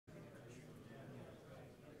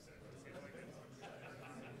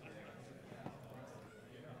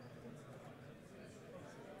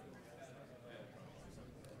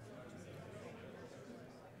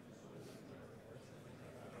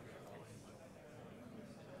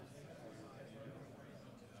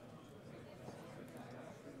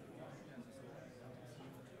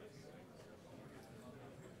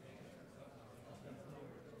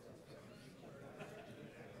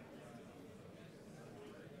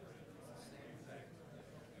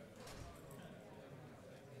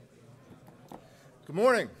Good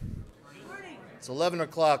morning. Good morning. It's 11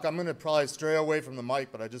 o'clock. I'm going to probably stray away from the mic,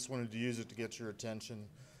 but I just wanted to use it to get your attention.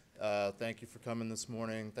 Thank you for coming this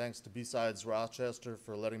morning. Thanks to BSides Rochester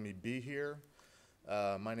for letting me be here.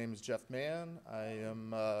 My name is Jeff Mann. I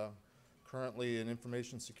am currently an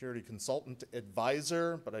information security consultant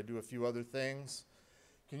advisor, but I do a few other things.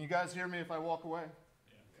 Can you guys hear me if I walk away?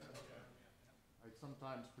 Yeah. I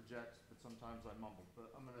sometimes project, but sometimes I mumble.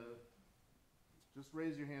 But I'm going to just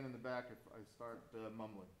raise your hand in the back if I start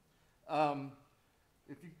mumbling.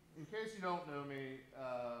 In case you don't know me,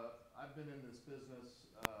 I've been in this business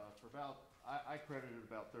for about, I credited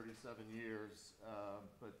about 37 years,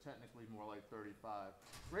 but technically more like 35.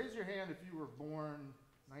 Raise your hand if you were born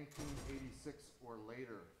 1986 or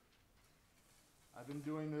later. I've been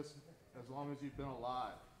doing this as long as you've been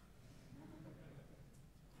alive.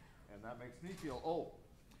 And that makes me feel old.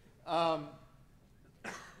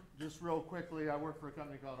 Just real quickly, I work for a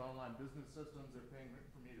company called Online Business Systems. They're paying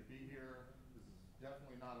for me to be here. This is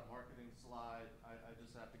definitely not a marketing slide. I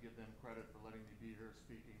just have to give them credit for letting me be here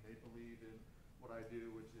speaking. They believe in what I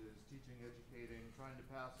do, which is teaching, educating, trying to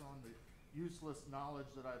pass on the useless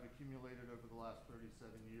knowledge that I've accumulated over the last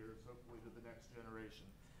 37 years, hopefully to the next generation.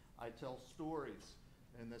 I tell stories,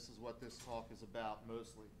 and this is what this talk is about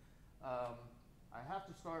mostly. I have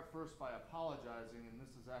to start first by apologizing, and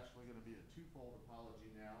this is actually going to be a twofold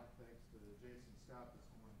apology now, thanks to Jason Scott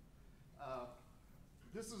this morning.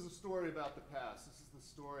 This is a story about the past. This is the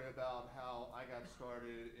story about how I got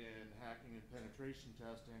started in hacking and penetration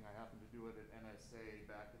testing. I happened to do it at NSA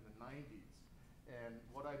back in the 90s. And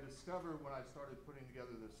what I discovered when I started putting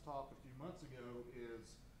together this talk a few months ago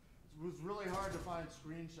is it was really hard to find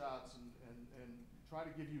screenshots and try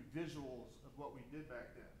to give you visuals of what we did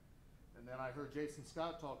back then. And then I heard Jason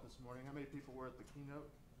Scott talk this morning. How many people were at the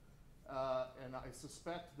keynote? And I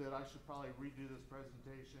suspect that I should probably redo this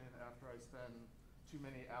presentation after I spend too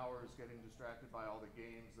many hours getting distracted by all the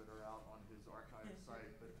games that are out on his archive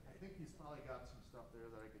site. But I think he's probably got some stuff there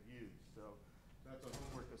that I could use. So that's a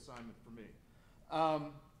homework assignment for me.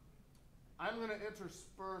 I'm going to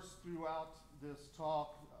intersperse throughout this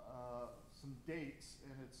talk some dates,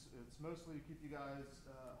 and it's mostly to keep you guys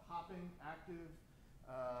hopping, active,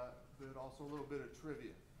 but also a little bit of trivia.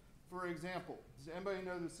 For example, does anybody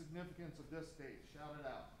know the significance of this date? Shout it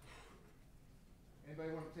out.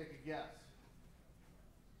 Anybody want to take a guess?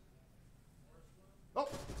 Oh,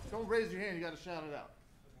 don't raise your hand, you got to shout it out.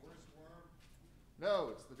 The Morse worm? No,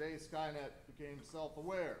 it's the day Skynet became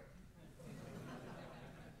self-aware.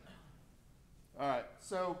 All right,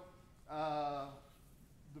 so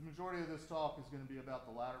the majority of this talk is going to be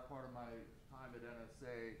about the latter part of my time at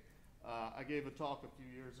NSA. I gave a talk a few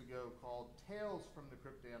years ago called Tales from the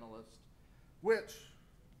Crypt Analyst, which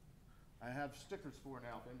I have stickers for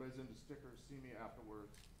now. If anybody's into stickers, see me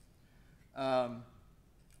afterwards.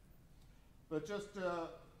 But just to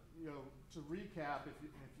recap, if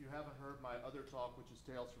you haven't heard my other talk, which is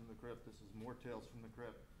Tales from the Crypt, this is more Tales from the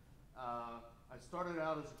Crypt. I started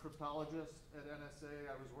out as a cryptologist at NSA.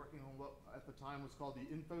 I was working on what at the time was called the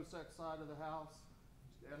InfoSec side of the house.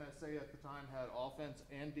 NSA at the time had offense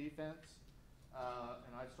and defense,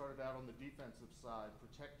 and I started out on the defensive side,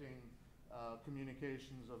 protecting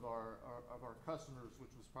communications of our customers,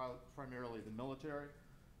 which was primarily the military.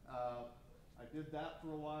 I did that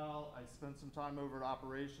for a while. I spent some time over at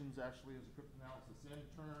operations, actually as a crypt analysis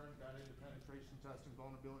intern, got into penetration testing,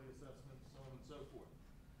 vulnerability assessments, so on and so forth.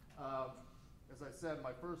 As I said,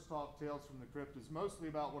 my first talk, Tales from the Crypt, is mostly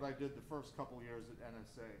about what I did the first couple years at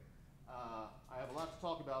NSA. I have a lot to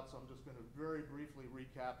talk about, so I'm just going to very briefly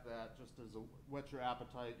recap that just as a whet your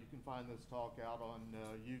appetite. You can find this talk out on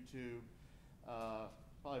YouTube.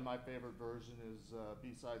 Probably my favorite version is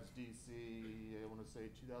BSides DC, I want to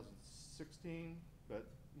say 2016, but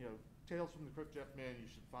Tales from the Crypt Jeff Mann, you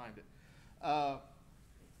should find it. I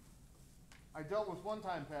dealt with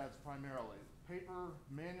one-time pads primarily, paper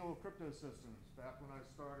manual crypto systems back when I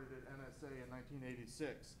started at NSA in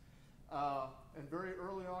 1986. And very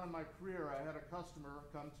early on in my career, I had a customer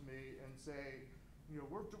come to me and say,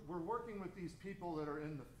 we're working with these people that are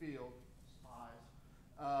in the field, spies,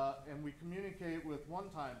 and we communicate with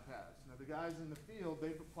one-time pads. Now, the guys in the field,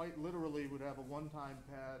 they quite literally would have a one-time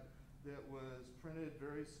pad that was printed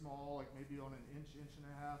very small, like maybe on an inch and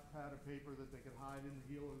a half pad of paper that they could hide in the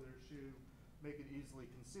heel of their shoe, make it easily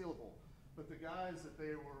concealable. But the guys that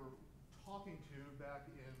they were talking to back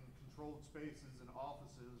in controlled spaces and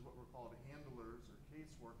offices, what were called handlers or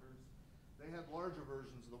caseworkers, they had larger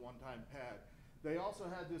versions of the one-time pad. They also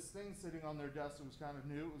had this thing sitting on their desk that was kind of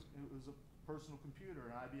new. It was a personal computer,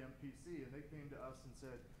 an IBM PC, and they came to us and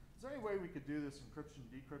said, is there any way we could do this encryption,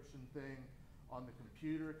 decryption thing on the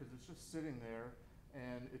computer? Because it's just sitting there.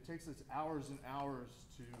 And it takes us hours and hours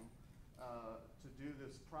to do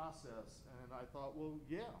this process. And I thought, well,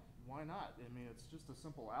 yeah, why not? I mean, it's just a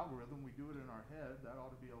simple algorithm. We do it in our head. That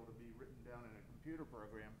ought to be able to be written down in a computer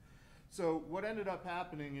program. So what ended up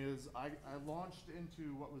happening is I launched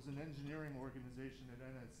into what was an engineering organization at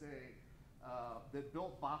NSA that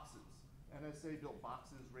built boxes. NSA built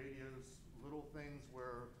boxes, radios, little things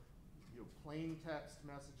where plain text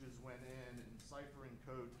messages went in and ciphering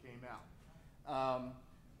code came out.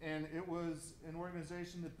 And it was an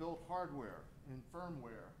organization that built hardware and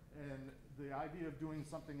firmware, and the idea of doing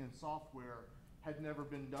something in software had never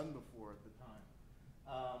been done before at the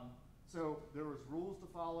time. So there was rules to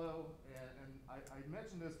follow, and I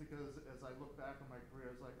mention this because as I look back on my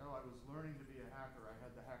career, it's like, oh, I was learning to be a hacker. I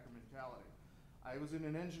had the hacker mentality. I was in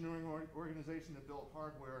an engineering organization that built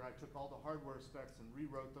hardware, and I took all the hardware specs and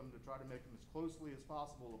rewrote them to try to make them as closely as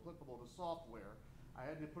possible applicable to software. I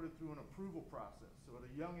had to put it through an approval process. So at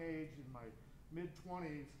a young age, in my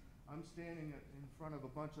mid-20s, I'm standing in front of a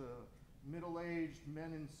bunch of middle-aged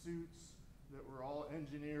men in suits that were all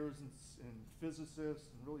engineers and physicists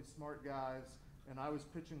and really smart guys, and I was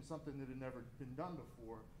pitching something that had never been done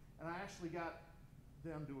before. And I actually got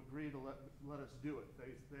them to agree to let us do it.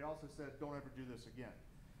 They also said, don't ever do this again.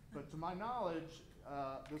 But to my knowledge,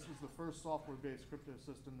 this was the first software-based crypto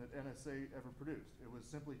system that NSA ever produced. It was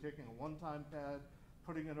simply taking a one-time pad,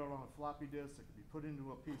 putting it on a floppy disk that could be put into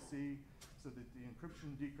a PC so that the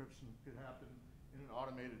encryption and decryption could happen in an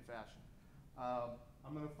automated fashion.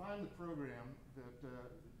 I'm going to find the program that,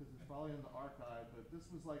 because it's probably in the archive, but this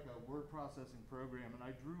was like a word processing program, and I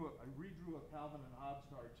redrew a Calvin and Hobbes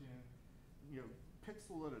cartoon,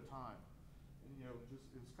 pixel at a time. And just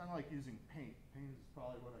it was kind of like using paint. Paint is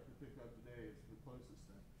probably what I could think of today as the closest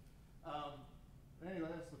thing.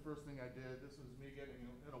 Anyway, that's the first thing I did. This was me getting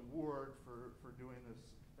an award for doing this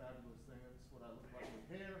fabulous thing. That's what I look like with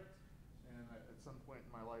hair. And at some point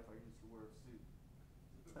in my life, I used to wear a suit.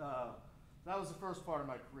 That was the first part of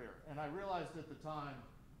my career. And I realized at the time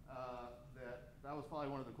that was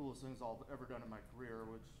probably one of the coolest things I've ever done in my career,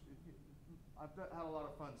 which I've had a lot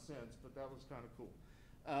of fun since, but that was kind of cool.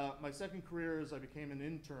 My second career is I became an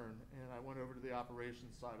intern, and I went over to the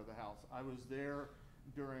operations side of the house. I was there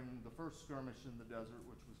during the first skirmish in the desert,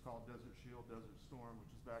 which was called Desert Shield, Desert Storm, which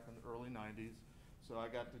was back in the early 90s. So I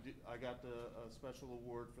got a special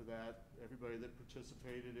award for that. Everybody that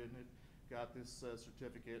participated in it got this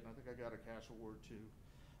certificate, and I think I got a cash award too.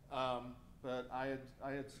 But I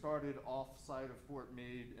had started off-site of Fort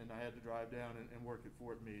Meade, and I had to drive down and work at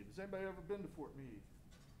Fort Meade. Has anybody ever been to Fort Meade?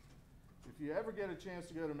 If you ever get a chance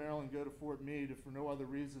to go to Maryland, go to Fort Meade. If for no other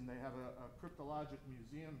reason, they have a cryptologic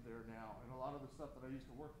museum there now, and a lot of the stuff that I used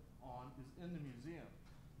to work on is in the museum.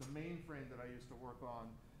 The mainframe that I used to work on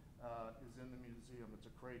is in the museum. It's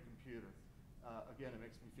a Cray computer. Again, it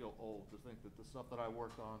makes me feel old to think that the stuff that I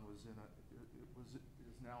worked on is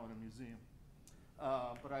now in a museum.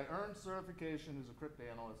 But I earned certification as a Crypt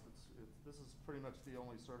Analyst. This is pretty much the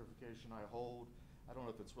only certification I hold. I don't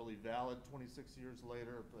know if it's really valid 26 years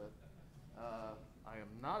later, but I am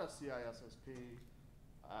not a CISSP.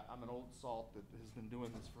 I'm an old salt that has been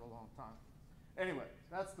doing this for a long time. Anyway,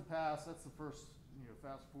 that's the past. That's the first,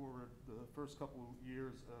 fast forward the first couple of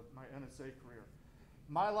years of my NSA career.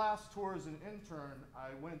 My last tour as an intern, I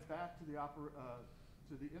went back to the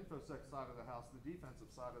InfoSec side of the house, the defensive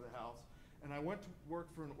side of the house, and I went to work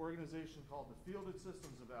for an organization called the Fielded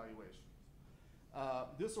Systems Evaluation.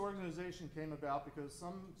 This organization came about because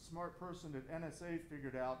some smart person at NSA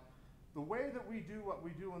figured out the way that we do what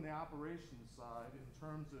we do on the operations side in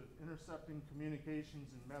terms of intercepting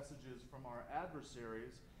communications and messages from our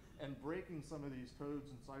adversaries and breaking some of these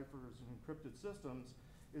codes and ciphers and encrypted systems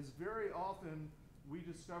is very often we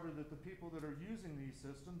discover that the people that are using these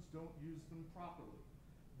systems don't use them properly.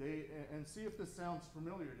 And see if this sounds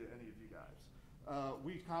familiar to any of you guys.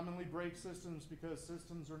 We commonly break systems because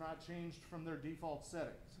systems are not changed from their default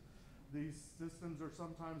settings. These systems are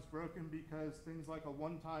sometimes broken because things like a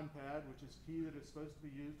one-time pad, which is key that is supposed to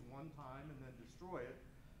be used one time and then destroy it,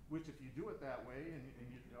 which if you do it that way and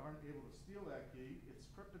you aren't able to steal that key,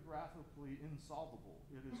 it's cryptographically insolvable.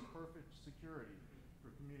 It is perfect security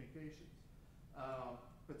for communications.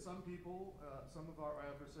 But some people, some of our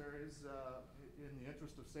adversaries, in the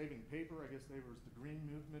interest of saving paper, I guess there was the green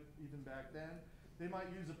movement even back then, they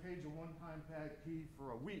might use a page of one-time pad key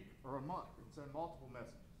for a week or a month and send multiple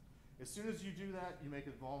messages. As soon as you do that, you make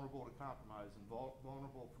it vulnerable to compromise and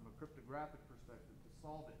vulnerable from a cryptographic perspective to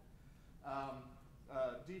solve it.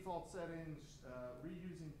 Default settings,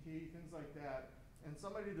 reusing key, things like that. And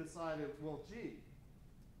somebody decided, well, gee,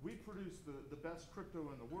 we produce the best crypto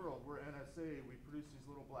in the world. We're NSA, we produce these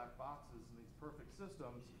little black boxes and these perfect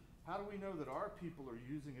systems. How do we know that our people are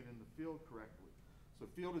using it in the field correctly? So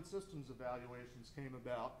fielded systems evaluations came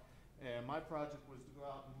about, and my project was to go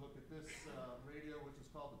out and look at this radio, which is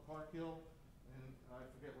called the Park Hill, and I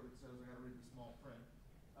forget what it says, I gotta read the small print.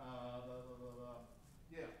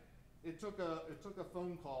 Yeah, it took a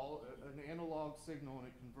phone call, an analog signal, and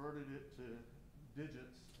it converted it to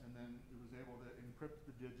digits, and then it was able to encrypt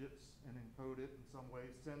the digits and encode it in some way,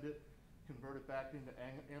 send it, convert it back into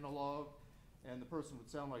analog, and the person would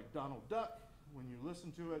sound like Donald Duck when you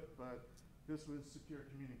listen to it, but this was secure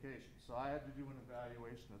communication. So I had to do an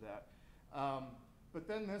evaluation of that. But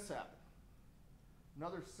then this happened.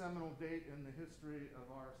 Another seminal date in the history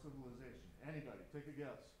of our civilization. Anybody, take a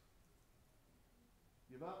guess.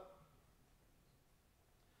 Give up?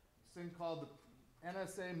 This thing called the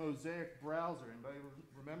NSA Mosaic browser. Anybody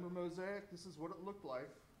remember Mosaic? This is what it looked like.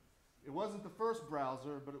 It wasn't the first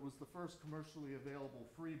browser, but it was the first commercially available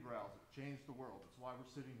free browser. It changed the world. That's why we're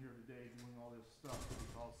sitting here today doing all this stuff that we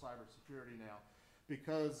call cybersecurity now,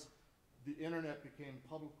 because the internet became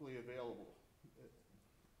publicly available.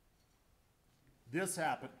 This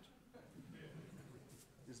happened.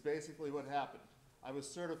 Is basically what happened. I was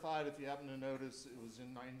certified, if you happen to notice, it was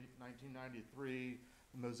in 1993.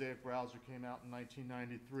 The Mosaic browser came out in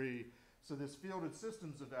 1993. So this fielded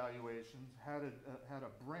systems evaluation had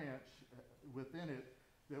a branch within it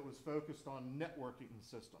that was focused on networking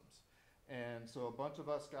systems. And so a bunch of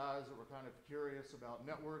us guys that were kind of curious about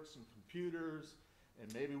networks and computers,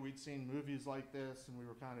 and maybe we'd seen movies like this and we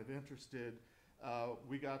were kind of interested,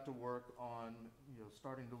 we got to work on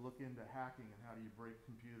starting to look into hacking and how do you break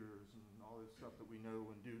computers and all this stuff that we know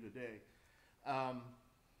and do today.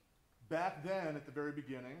 Back then, at the very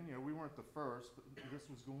beginning, we weren't the first, but this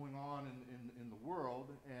was going on in the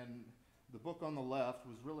world, and the book on the left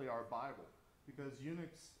was really our Bible, because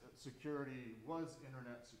Unix security was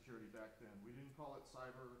internet security back then. We didn't call it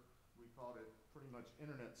cyber, we called it pretty much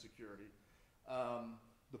internet security.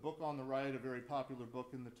 The book on the right, a very popular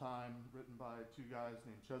book in the time, written by two guys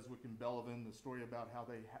named Cheswick and Belvin, the story about how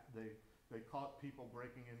they caught people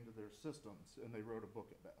breaking into their systems, and they wrote a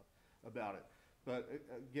book about it. But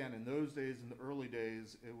again, in those days, in the early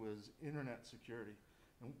days, it was internet security.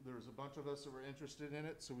 And there was a bunch of us that were interested in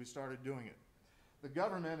it, so we started doing it. The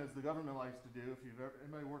government, as the government likes to do, if you've ever,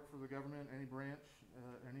 anybody worked for the government, any branch,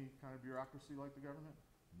 any kind of bureaucracy like the government?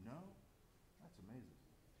 No? That's amazing.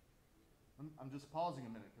 I'm just pausing a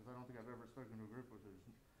minute, because I don't think I've ever spoken to a group where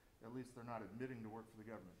at least they're not admitting to work for the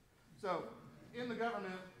government. So, in the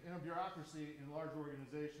government, in a bureaucracy, in large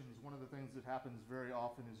organizations, one of the things that happens very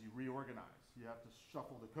often is you reorganize. You have to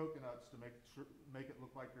shuffle the coconuts to make it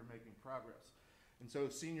look like you're making progress. And so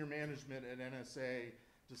senior management at NSA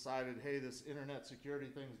decided, hey, this internet security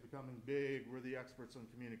thing is becoming big. We're the experts on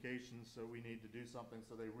communications, so we need to do something.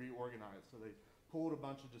 So they reorganized. So they pulled a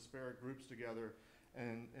bunch of disparate groups together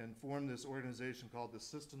and formed this organization called the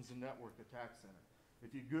Systems and Network Attack Center.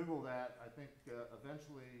 If you Google that, I think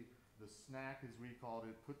eventually the SNAC, as we called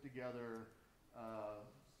it, put together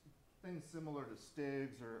things similar to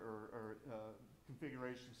STIGs or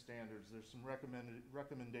configuration standards. There's some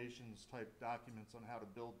recommendations type documents on how to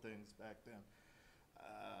build things back then,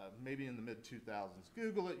 maybe in the mid-2000s.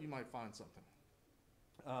 Google it, you might find something.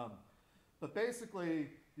 But basically,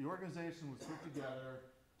 the organization was put together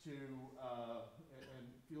to, and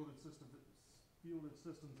fielded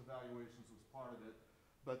systems evaluations was part of it.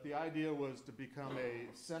 But the idea was to become a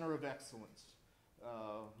center of excellence.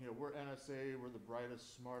 We're NSA, we're the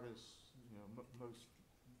brightest, smartest, most,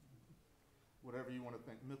 whatever you want to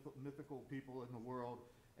think, mythical people in the world,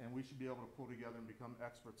 and we should be able to pull together and become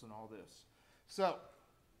experts in all this. So,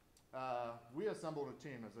 we assembled a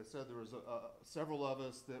team. As I said, there was several of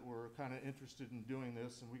us that were kind of interested in doing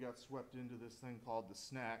this, and we got swept into this thing called the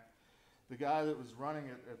SNAC. The guy that was running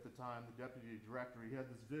it at the time, the deputy director, he had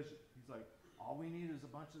this vision. He's like, all we need is a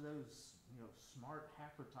bunch of those smart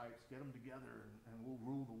hacker types, get them together, and we'll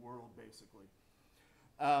rule the world, basically.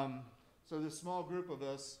 So this small group of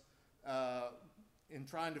us, in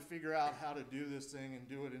trying to figure out how to do this thing and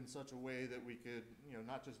do it in such a way that we could,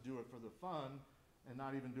 not just do it for the fun and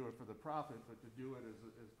not even do it for the profit, but to do it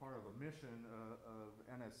as part of a mission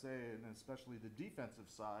of NSA, and especially the defensive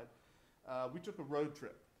side, we took a road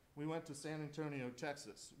trip. We went to San Antonio,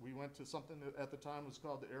 Texas. We went to something that at the time was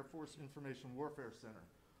called the Air Force Information Warfare Center.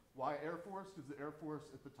 Why Air Force? Because the Air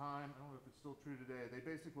Force at the time, I don't know if it's still true today, they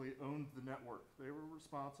basically owned the network. They were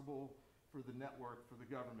responsible for the network, for the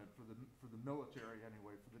government, for the military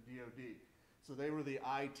anyway, for the DoD. So they were the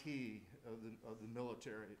IT of the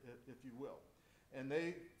military, if you will. And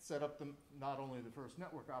they set up not only the first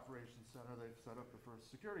network operations center, they've set up the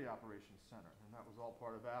first security operations center. And that was all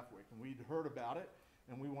part of AFWIC. And we'd heard about it,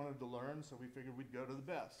 and we wanted to learn, so we figured we'd go to the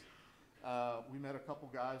best. We met a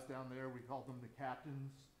couple guys down there. We called them the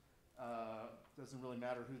captains. Doesn't really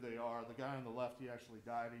matter who they are. The guy on the left, he actually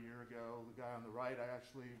died a year ago. The guy on the right, I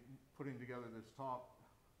actually, putting together this talk,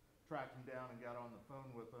 tracked him down and got on the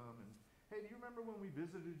phone with him. And, hey, do you remember when we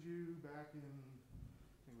visited you back in,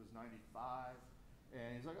 I think it was 95?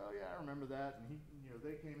 And he's like, oh yeah, I remember that. And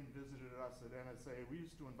they came and visited us at NSA. We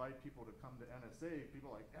used to invite people to come to NSA.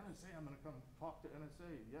 People like, NSA, I'm gonna come talk to NSA.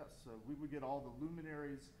 Yes, so we would get all the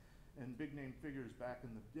luminaries and big name figures back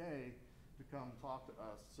in the day to come talk to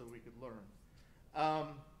us so we could learn.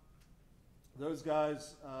 Those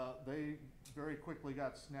guys, they very quickly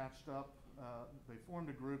got snatched up. They formed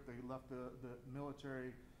a group, they left the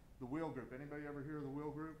military, the Wheel Group. Anybody ever hear of the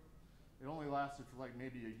Wheel Group? It only lasted for like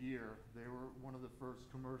maybe a year. They were one of the first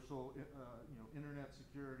commercial, internet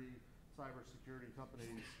security, cyber security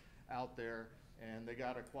companies out there, and they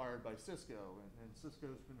got acquired by Cisco. And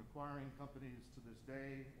Cisco's been acquiring companies to this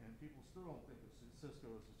day, and people still don't think of Cisco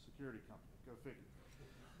as a security company. Go figure.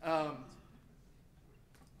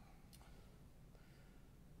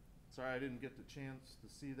 Sorry, I didn't get the chance to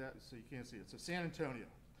see that, so you can't see it. So San Antonio.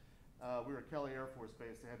 We were at Kelly Air Force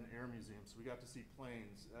Base. They had an air museum, so we got to see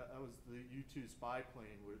planes. That was the U-2 spy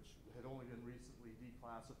plane, which had only been recently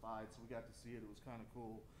declassified, so we got to see it. It was kind of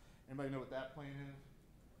cool. Anybody know what that plane is?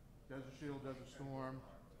 Desert Shield, Desert Storm,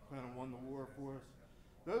 kind of won the war for us.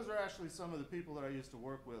 Those are actually some of the people that I used to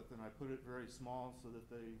work with, and I put it very small so that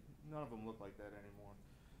none of them look like that anymore.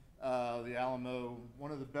 The Alamo, one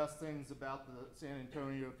of the best things about the San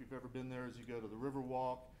Antonio, if you've ever been there, is you go to the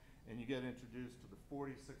Riverwalk, and you get introduced to the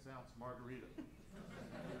 46-ounce margarita.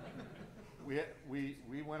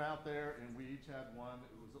 we went out there and we each had one.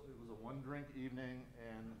 It was a one-drink evening,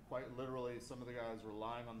 and quite literally, some of the guys were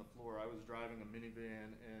lying on the floor. I was driving a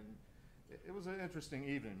minivan, and it was an interesting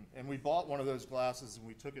evening. And we bought one of those glasses and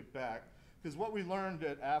we took it back, because what we learned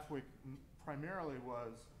at AFWIC primarily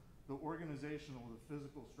was the organizational, the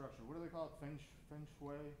physical structure. What do they call it? Feng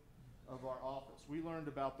shui? Of our office. We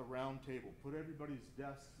learned about the round table. Put everybody's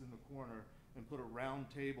desks in the corner and put a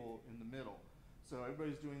round table in the middle. So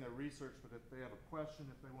everybody's doing their research, but if they have a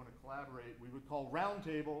question, if they want to collaborate, we would call round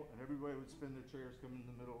table, and everybody would spin their chairs, come in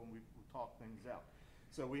the middle, and we would talk things out.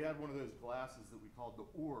 So we had one of those glasses that we called the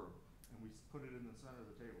orb, and we put it in the center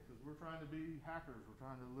of the table, because we're trying to be hackers. We're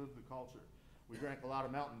trying to live the culture. We drank a lot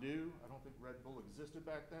of Mountain Dew. I don't think Red Bull existed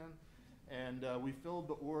back then. And we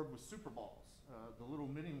filled the orb with Super Balls. The little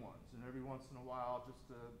mini ones, and every once in a while, just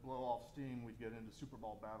to blow off steam, we'd get into Super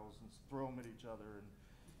Bowl battles and throw them at each other,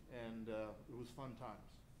 and it was fun times.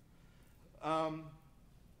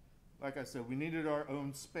 Like I said, we needed our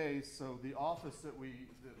own space, so the office that we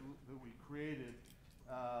created,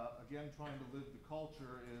 again, trying to live the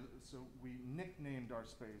culture, so we nicknamed our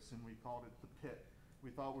space, and we called it the Pit. We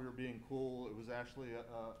thought we were being cool. It was actually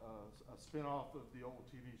a spin-off of the old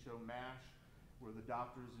TV show MASH, where the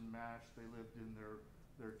doctors in MASH, they lived in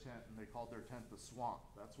their tent, and they called their tent the swamp.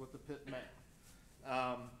 That's what the Pit meant.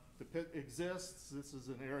 The Pit exists. This is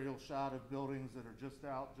an aerial shot of buildings that are just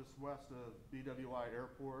west of BWI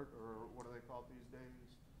Airport, or what do they call it these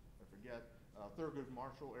days? I forget. Thurgood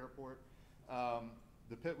Marshall Airport.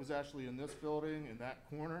 The Pit was actually in this building, in that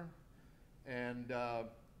corner. And the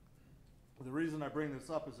reason I bring this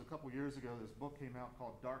up is a couple years ago, this book came out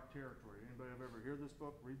called Dark Territory. Anybody ever hear this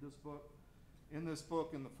book, read this book? In this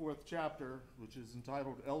book, in the 4th chapter, which is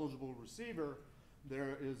entitled Eligible Receiver,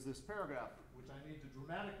 there is this paragraph, which I need to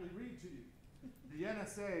dramatically read to you. The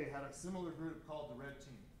NSA had a similar group called the Red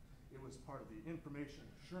Team. It was part of the Information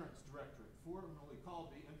Assurance Directorate, formerly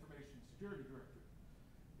called the Information Security Directorate.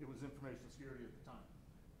 It was information security at the time.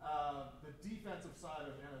 The defensive side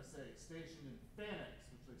of NSA, stationed in Fanex,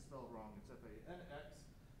 which they spelled wrong, it's F-A-N-X,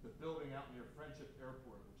 the building out near Friendship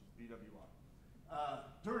Airport, which is BWI.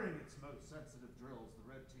 During its most sensitive drills, the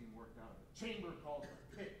Red Team worked out of a chamber called the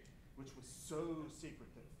Pit, which was so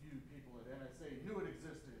secret that few people at NSA knew it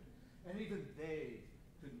existed, and even they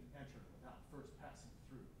couldn't enter without first passing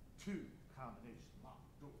through 2 combination locked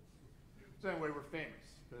doors. So anyway, we're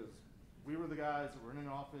famous, because we were the guys that were in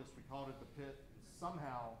an office, we called it the Pit, and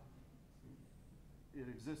somehow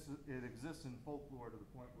it exists in folklore to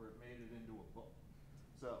the point where it made it into a book.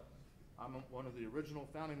 So I'm one of the original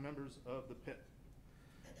founding members of the Pit.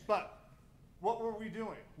 But what were we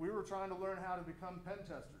doing? We were trying to learn how to become pen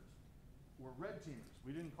testers. We're red teamers.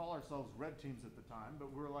 We didn't call ourselves red teams at the time,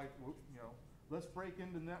 but we're like, let's break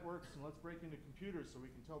into networks and let's break into computers so we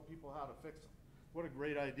can tell people how to fix them. What a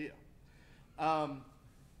great idea.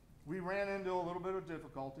 We ran into a little bit of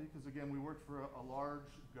difficulty because, again, we worked for a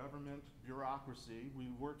large government bureaucracy. We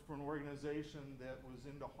worked for an organization that was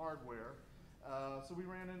into hardware. So we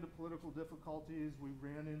ran into political difficulties. We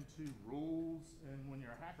ran into rules. And when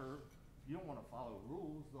you're a hacker, you don't want to follow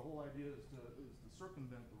rules. The whole idea is to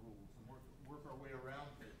circumvent the rules and work our way around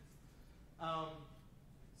things.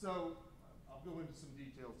 So I'll go into some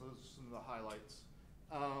details. Those are some of the highlights.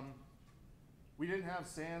 We didn't have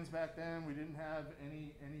SANs back then. We didn't have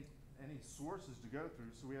any sources to go through,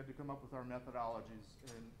 so we had to come up with our methodologies.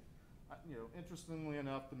 And interestingly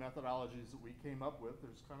enough, the methodologies that we came up with,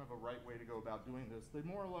 there's kind of a right way to go about doing this. They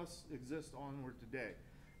more or less exist onward today.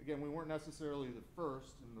 Again, we weren't necessarily the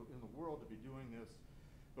first in the world to be doing this,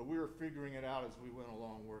 but we were figuring it out as we went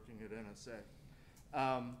along working at NSA.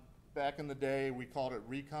 Back in the day, we called it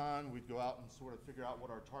recon. We'd go out and sort of figure out what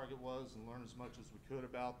our target was and learn as much as we could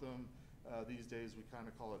about them. These days, we kind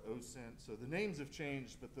of call it OSINT. So the names have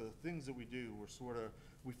changed, but the things that we do were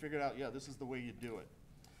we figured out, yeah, this is the way you do it.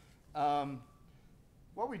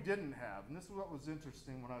 What we didn't have, and this is what was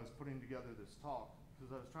interesting when I was putting together this talk,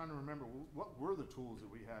 because I was trying to remember what were the tools that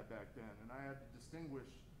we had back then. And I had to distinguish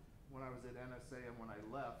when I was at NSA and when I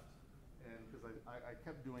left, and because I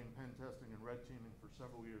kept doing pen testing and red teaming for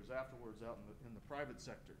several years afterwards out in the private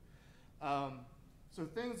sector. So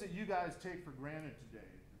things that you guys take for granted today,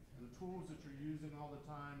 the tools that you're using all the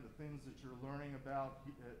time, the things that you're learning about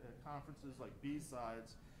at conferences like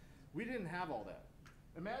BSides, we didn't have all that.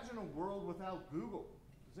 Imagine a world without Google.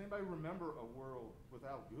 Does anybody remember a world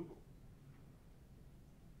without Google?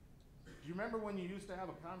 Do you remember when you used to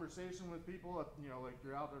have a conversation with people, like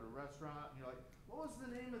you're out at a restaurant and you're like, what was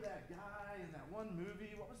the name of that guy in that one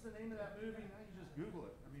movie? What was the name of that movie? Now you just Google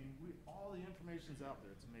it. I mean, all the information's out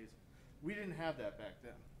there. It's amazing. We didn't have that back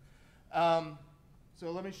then. So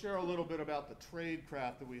let me share a little bit about the trade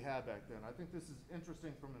craft that we had back then. I think this is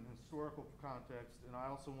interesting from an historical context, and I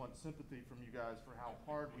also want sympathy from you guys for how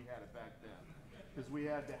hard we had it back then. Because we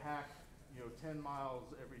had to hack 10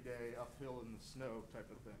 miles every day uphill in the snow type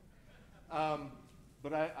of thing.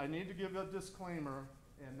 But I need to give a disclaimer,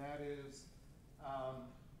 and that is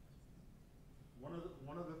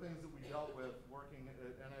one of the things that we dealt with working at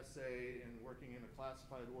NSA and working in a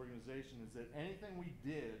classified organization is that anything we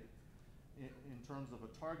did in terms of a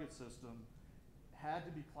target system had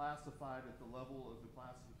to be classified at the level of the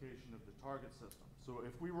classification of the target system. So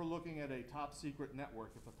if we were looking at a top secret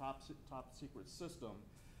network, if a top secret system,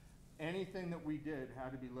 anything that we did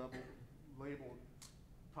had to be labeled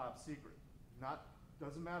top secret.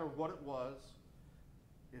 Doesn't matter what it was,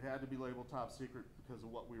 it had to be labeled top secret because of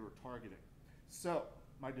what we were targeting. So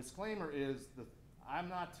my disclaimer is that I'm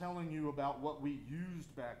not telling you about what we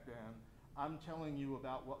used back then. I'm telling you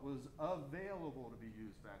about what was available to be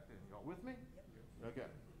used back then. Y'all with me? Yep.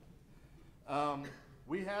 Okay.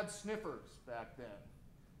 We had sniffers back then.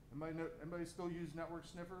 Anybody still use network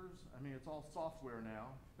sniffers? I mean, it's all software now.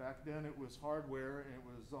 Back then, it was hardware, and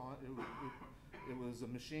it was a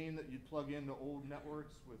machine that you'd plug into old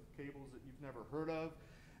networks with cables that you've never heard of,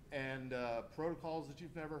 and protocols that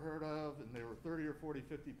you've never heard of, and they were 30 or 40,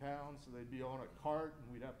 50 pounds, so they'd be on a cart,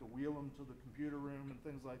 and we'd have to wheel them to the computer room and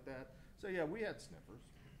things like that. So yeah, we had sniffers.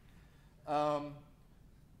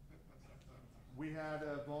 We had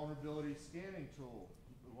a vulnerability scanning tool.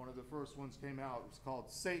 One of the first ones came out. It was called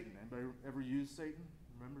Satan. Anybody ever use Satan?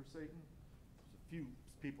 Remember Satan? There's a few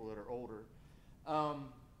people that are older.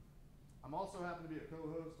 I'm also happen to be a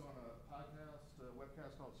co-host on a podcast, a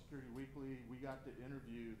webcast called Security Weekly. We got to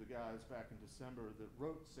interview the guys back in December that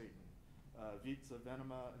wrote Satan, Vitsa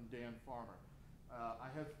Venema and Dan Farmer. I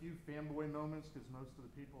have few fanboy moments because most of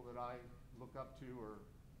the people that I look up to are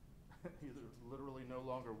either literally no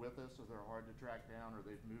longer with us, or they're hard to track down, or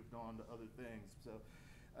they've moved on to other things. So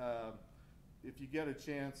if you get a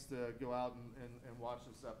chance to go out and watch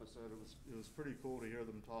this episode, it was pretty cool to hear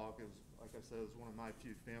them talk. It was, like I said, it was one of my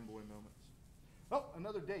few fanboy moments. Oh,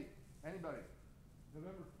 another date. Anybody?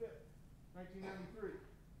 November 5th, 1993.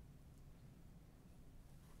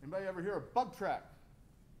 Anybody ever hear of Bug Track?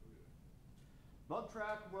 Bug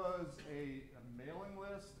Track was a mailing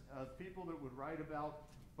list of people that would write about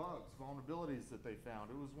bugs, vulnerabilities that they found.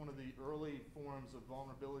 It was one of the early forms of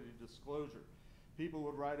vulnerability disclosure. People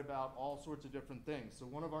would write about all sorts of different things. So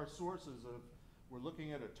one of our sources of, we're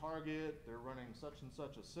looking at a target, they're running such and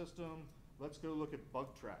such a system, let's go look at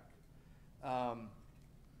Bug Track.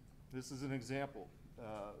 This is an example.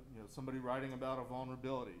 Somebody writing about a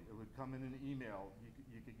vulnerability. It would come in an email.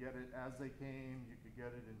 You could get it as they came. You could get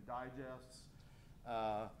it in digests.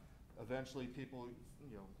 Eventually people,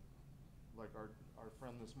 like our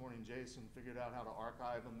friend this morning, Jason, figured out how to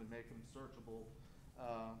archive them and make them searchable.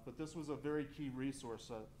 But this was a very key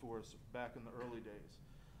resource for us back in the early days.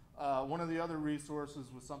 One of the other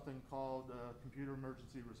resources was something called computer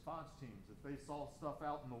emergency response teams. If they saw stuff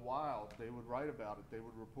out in the wild, they would write about it. They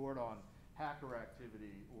would report on hacker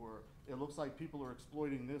activity, or it looks like people are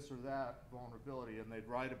exploiting this or that vulnerability, and they'd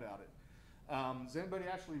write about it. Is anybody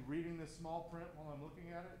actually reading this small print while I'm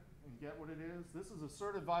looking at it and get what it is? This is a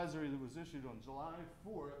CERT advisory that was issued on July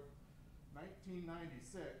 4th,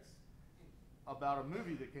 1996, about a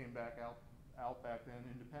movie that came out back then,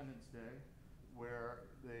 Independence Day, where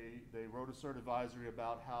they wrote a CERT advisory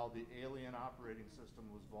about how the alien operating system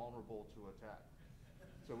was vulnerable to attack.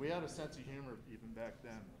 So we had a sense of humor even back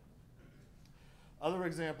then. Other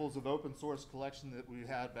examples of open source collection that we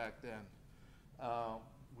had back then.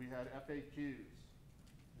 We had FAQs.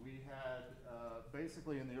 We had,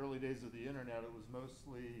 basically in the early days of the internet, it was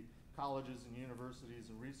mostly colleges and universities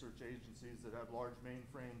and research agencies that had large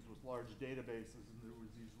mainframes with large databases, and there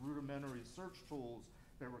was these rudimentary search tools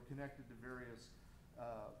that were connected to various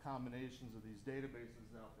combinations of these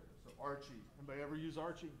databases out there. So Archie, anybody ever use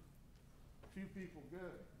Archie? A few people,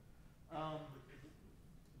 good.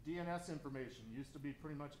 DNS information used to be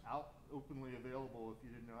pretty much out openly available if you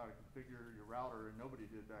didn't know how to configure your router, and nobody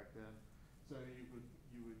did back then. So you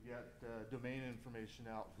would get domain information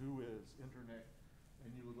out, who is, internet, and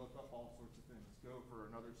you would look up all sorts of things. Go for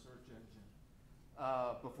another search engine.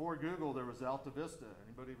 Before Google, there was Alta Vista.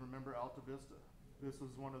 Anybody remember Alta Vista? This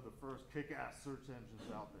was one of the first kick-ass search engines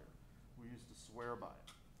out there. We used to swear by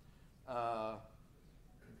it.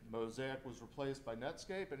 Mosaic was replaced by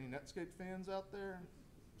Netscape. Any Netscape fans out there?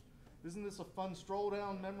 Isn't this a fun stroll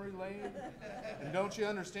down memory lane? And don't you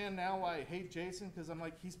understand now why I hate Jason? Because I'm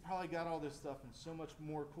like, he's probably got all this stuff and so much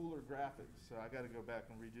more cooler graphics. So I got to go back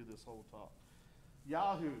and redo this whole talk.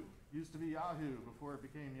 Yahoo used to be Yahoo before it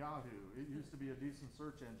became Yahoo. It used to be a decent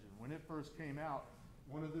search engine. When it first came out,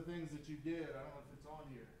 one of the things that you did, I don't know if it's on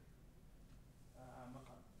here,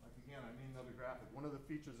 like again, I need another graphic. One of the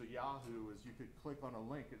features of Yahoo is you could click on a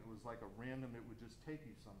link and it was like a random, it would just take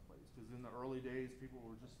you someplace. Because in the early days, people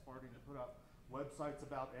were just starting to put up websites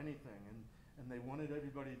about anything, and they wanted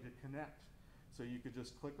everybody to connect. So you could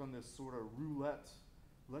just click on this sort of roulette.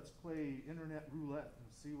 Let's play internet roulette and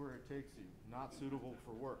see where it takes you. Not suitable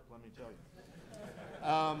for work, let me tell you.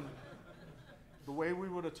 The way we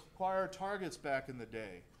would acquire targets back in the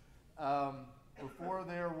day, before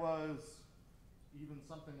there was even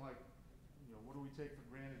something like, what do we take for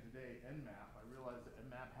granted today, Nmap. I realized that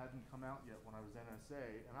Nmap hadn't come out yet when I was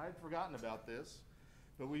NSA, and I had forgotten about this,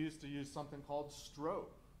 but we used to use something called strobe.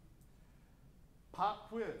 Pop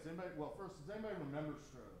quiz. Anybody, well, first, does anybody remember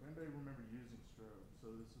strobe? Anybody remember using strobe? So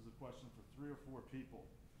this is a question for 3 or 4 people.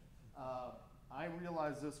 I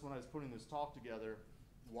realized this when I was putting this talk together,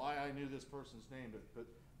 why I knew this person's name, but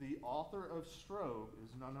the author of strobe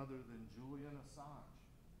is none other than Julian Assange.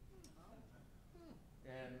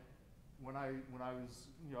 And when I was,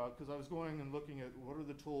 because I was going and looking at what are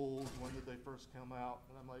the tools, when did they first come out,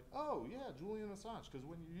 and I'm like, oh yeah, Julian Assange, because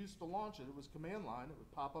when you used to launch it, it was command line, it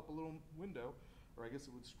would pop up a little window, or I guess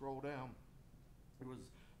it would scroll down. It was,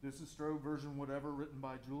 this is strobe version whatever, written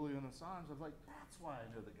by Julian Assange. I was like, that's why I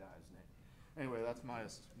know the guy's name. Anyway, that's my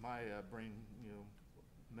brain,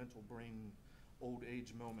 mental brain old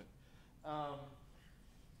age moment. That's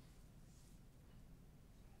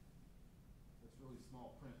really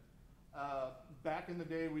small print. Back in the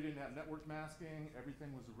day, we didn't have network masking.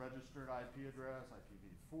 Everything was a registered IP address,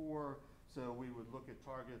 IPv4. So we would look at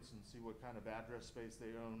targets and see what kind of address space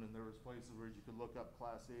they own. And there was places where you could look up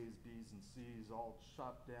class A's, B's, and C's, all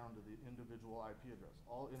shot down to the individual IP address,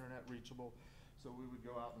 all internet reachable. So we would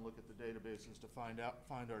go out and look at the databases to find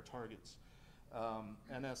our targets.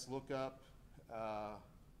 NS lookup.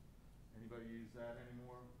 Anybody use that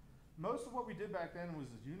anymore? Most of what we did back then was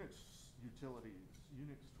Unix utilities,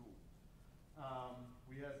 Unix tools.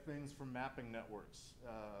 We had things from mapping networks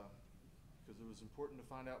because it was important to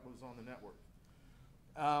find out what was on the network.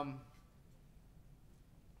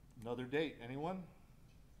 Another date, anyone?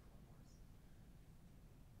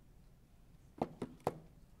 I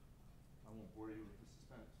won't bore you with the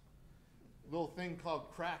suspense. A little thing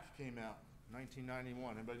called crack came out,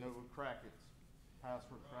 1991. Anybody know what crack is?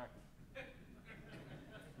 Password cracking.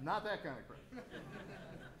 Not that kind of crack.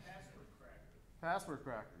 Password cracker. Password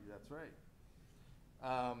cracker, that's right.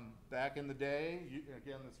 Back in the day,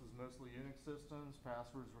 again, this was mostly Unix systems.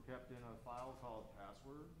 Passwords were kept in a file called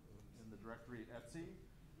password in the directory etc.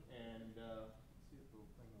 And let's see if the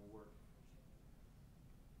thing will work.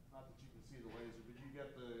 Not that you can see the laser, but you get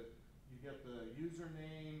the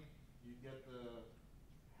username, you get the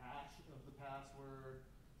hash of the password,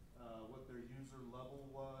 what their user level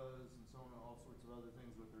was, and so on, and all sorts of other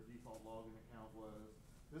things, what their default login account was.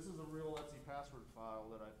 This is a real Etsy password file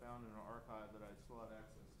that I found in an archive that I still had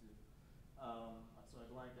access to. So I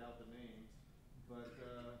blanked out the names, but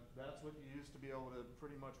that's what you used to be able to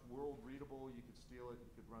pretty much world readable. You could steal it,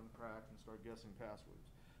 you could run crack and start guessing passwords.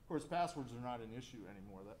 Of course, passwords are not an issue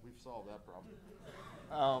anymore. That we've solved that problem.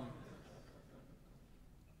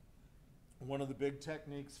 One of the big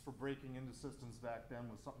techniques for breaking into systems back then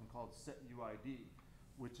was something called setuid,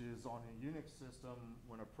 which is on a Unix system,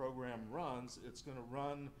 when a program runs, it's going to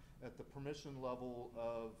run at the permission level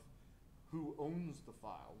of who owns the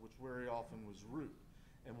file, which very often was root.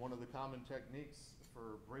 And one of the common techniques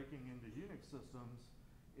for breaking into Unix systems,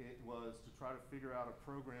 it was to try to figure out a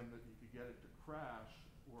program that you could get it to crash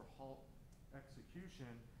or halt execution,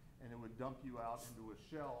 and it would dump you out into a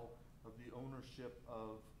shell of the ownership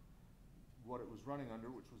of what it was running under,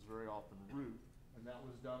 which was very often root. And that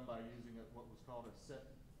was done by using what was called a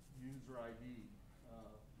set user ID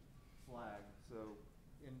flag. So,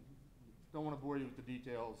 don't want to bore you with the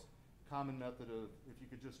details. Common method of, if you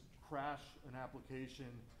could just crash an application,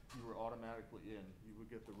 you were automatically in. You would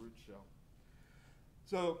get the root shell.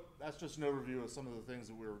 So that's just an overview of some of the things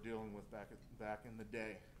that we were dealing with back in the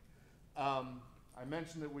day. I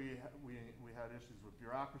mentioned that we had issues with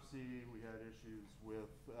bureaucracy. We had issues with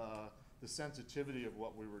the sensitivity of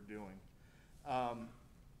what we were doing.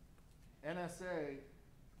 NSA,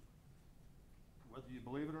 whether you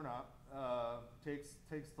believe it or not, takes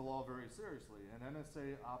the law very seriously. And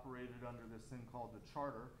NSA operated under this thing called the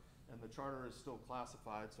Charter, and the Charter is still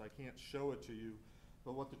classified, so I can't show it to you.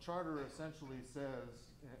 But what the Charter essentially says,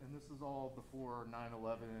 and this is all before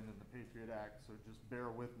 9/11 and the Patriot Act, so just bear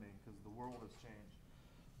with me because the world has changed.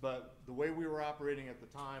 But the way we were operating at the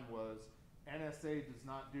time was NSA does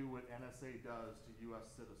not do what NSA does to US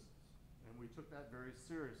citizens. And we took that very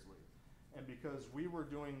seriously. And because we were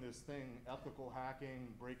doing this thing, ethical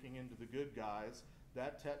hacking, breaking into the good guys,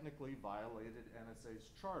 that technically violated NSA's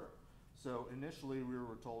charter. So initially we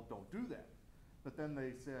were told, don't do that. But then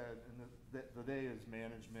they said, and the they is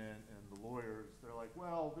management and the lawyers, they're like,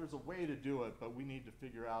 well, there's a way to do it, but we need to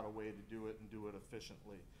figure out a way to do it and do it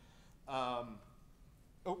efficiently.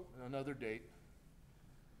 Oh, another date.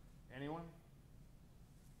 Anyone?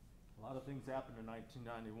 A lot of things happened in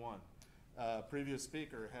 1991. Previous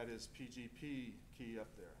speaker had his PGP key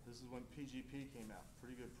up there. This is when PGP came out.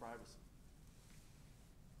 Pretty good privacy.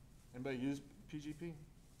 Anybody use PGP?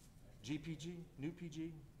 GPG, new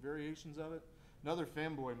PG, variations of it. Another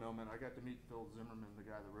fanboy moment, I got to meet Phil Zimmerman, the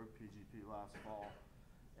guy that wrote PGP last fall.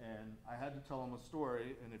 And I had to tell him a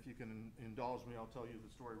story, and if you can indulge me, I'll tell you the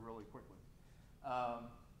story really quickly.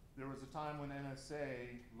 There was a time when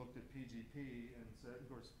NSA looked at PGP and said, of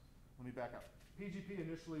course, let me back up. PGP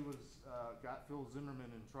initially got Phil Zimmerman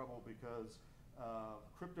in trouble because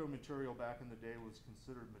crypto material back in the day was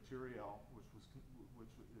considered material, which is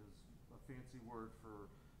a fancy word for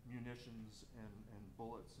munitions and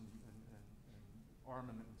bullets and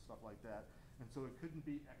armament and stuff like that. And so it couldn't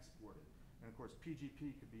be exported. And of course,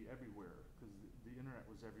 PGP could be everywhere because the internet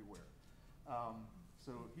was everywhere.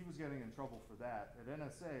 So he was getting in trouble for that. At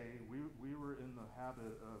NSA, we were in the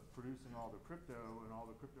habit of producing all the crypto and all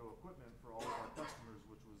the crypto equipment for all of our customers,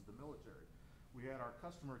 which was the military. We had our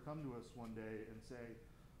customer come to us one day and say,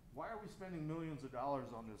 why are we spending millions of dollars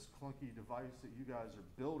on this clunky device that you guys are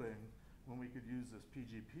building when we could use this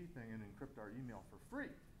PGP thing and encrypt our email for free?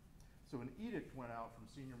 So an edict went out from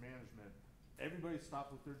senior management. Everybody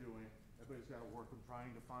stop what they're doing. Everybody's got to work on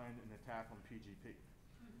trying to find an attack on PGP.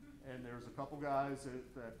 And there was a couple guys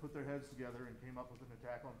that put their heads together and came up with an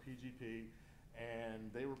attack on PGP,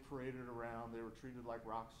 and they were paraded around. They were treated like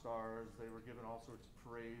rock stars. They were given all sorts of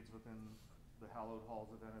parades within the hallowed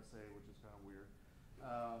halls of NSA, which is kind of weird.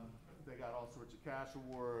 They got all sorts of cash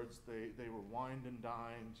awards. They were wined and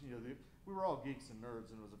dined. You know, we were all geeks and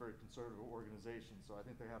nerds, and it was a very conservative organization, so I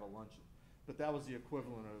think they had a luncheon. But that was the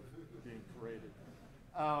equivalent of being paraded.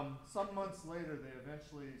 Some months later, they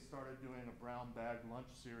eventually started doing a brown bag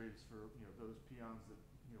lunch series for those peons that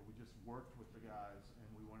we just worked with the guys, and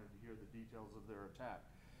we wanted to hear the details of their attack.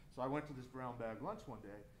 So I went to this brown bag lunch one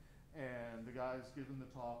day, and the guys given the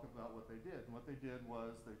talk about what they did. And what they did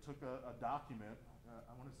was they took a document.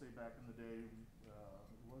 I want to say back in the day,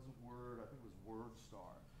 it wasn't Word. I think it was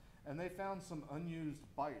WordStar, and they found some unused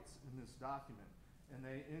bytes in this document, and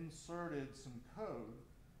they inserted some code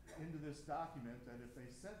into this document that if they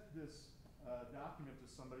sent this document to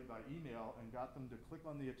somebody by email and got them to click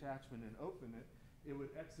on the attachment and open it, it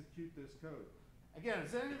would execute this code. Again,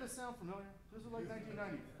 does any of this sound familiar? This is like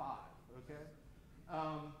 1995, okay?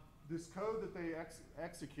 this code that they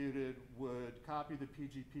executed would copy the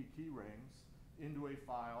PGP key rings into a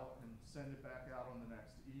file and send it back out on the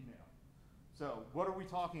next email. So what are we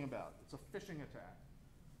talking about? It's a phishing attack.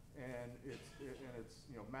 And it's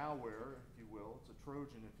malware, if you will. It's a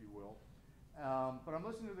Trojan, if you will. But I'm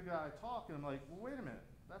listening to the guy talk, and I'm like, well, wait a minute.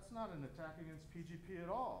 That's not an attack against PGP at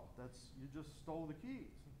all. You just stole the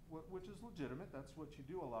keys, which is legitimate. That's what you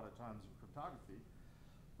do a lot of times in cryptography.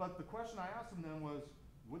 But the question I asked him then was,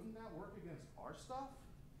 wouldn't that work against our stuff?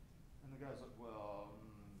 And the guy's like, well,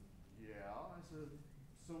 yeah. I said,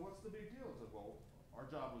 so what's the big deal? He said, well, our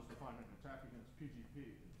job was to find an attack against PGP.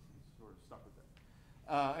 He's sort of stuck with that.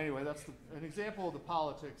 Anyway, that's an example of the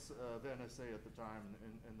politics of the NSA at the time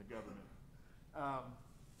and the government.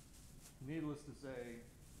 Needless to say,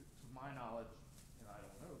 to my knowledge, and I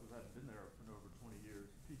don't know because I haven't been there for over 20 years,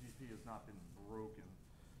 PGP has not been broken.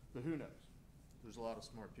 But who knows? There's a lot of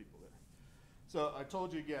smart people there. So I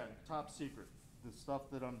told you again, top secret. The stuff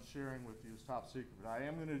that I'm sharing with you is top secret. But I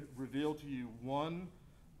am going to reveal to you one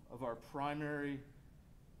of our primary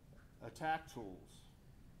attack tools.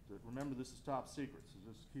 Remember, this is top secret, so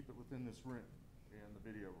just keep it within this room and the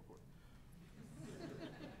video recording.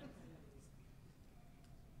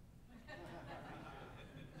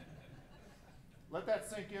 Let that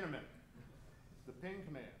sink in a minute. The ping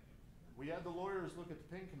command. We had the lawyers look at the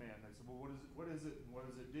ping command. They said, well, what is it, and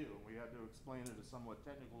what does it do? And we had to explain at a somewhat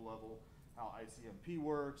technical level how ICMP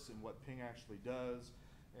works and what ping actually does.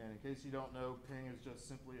 And in case you don't know, ping is just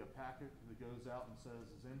simply a packet that goes out and says,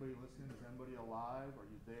 is anybody listening? Is anybody alive? Are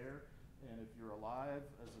you there? And if you're alive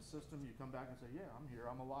as a system, you come back and say, yeah, I'm here,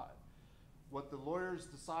 I'm alive. What the lawyers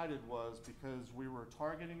decided was, because we were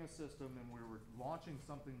targeting a system and we were launching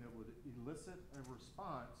something that would elicit a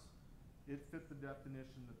response, it fit the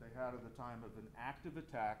definition that they had at the time of an active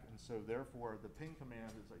attack, and so therefore the ping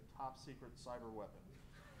command is a top secret cyber weapon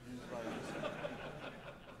used by the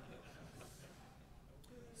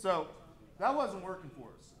So that wasn't working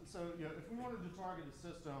for us. So if we wanted to target a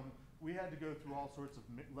system, we had to go through all sorts of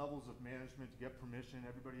levels of management to get permission.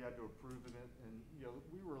 Everybody had to approve of it, and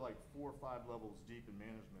we were like 4 or 5 levels deep in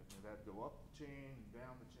management. It had to go up the chain and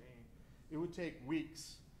down the chain. It would take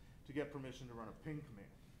weeks to get permission to run a ping command.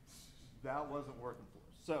 That wasn't working for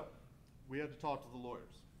us. So we had to talk to the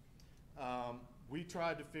lawyers. We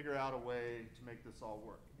tried to figure out a way to make this all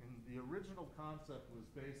work. And the original concept was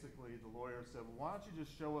basically the lawyers said, well, why don't you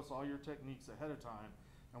just show us all your techniques ahead of time,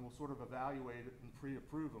 and we'll sort of evaluate it and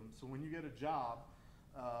pre-approve them. So when you get a job,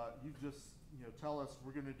 you just tell us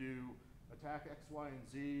we're going to do attack X, Y, and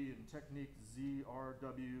Z, and technique Z, R,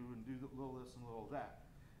 W, and do a little this and a little that.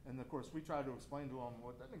 And of course, we tried to explain to them,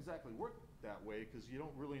 well, it doesn't exactly work that way because you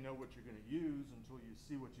don't really know what you're going to use until you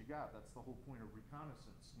see what you got. That's the whole point of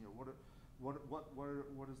reconnaissance. What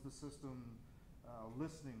is the system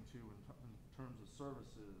listening to in terms of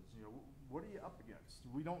services? What are you up against?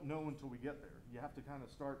 We don't know until we get there. You have to kind of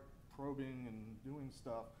start probing and doing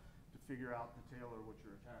stuff to figure out, to tailor what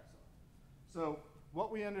your attacks are. So what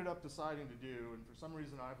we ended up deciding to do, and for some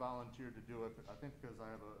reason I volunteered to do it, but I think because I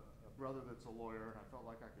have a brother that's a lawyer and I felt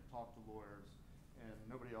like I could talk to lawyers, and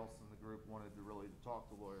nobody else in the group wanted to really talk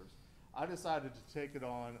to lawyers. I decided to take it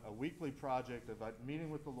on a weekly project of meeting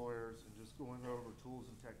with the lawyers and just going over tools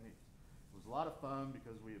and techniques. It was a lot of fun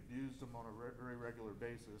because we abused him on a very regular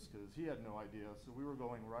basis because he had no idea, so we were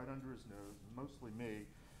going right under his nose, mostly me,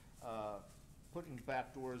 putting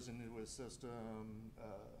backdoors into his system.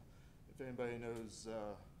 If anybody knows,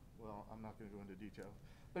 well, I'm not going to go into detail.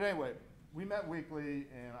 But anyway, we met weekly,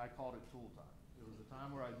 and I called it tool time. It was a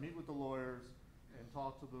time where I'd meet with the lawyers and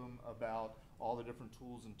talk to them about all the different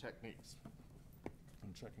tools and techniques.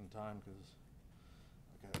 I'm checking time because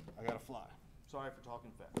I got to fly. Sorry for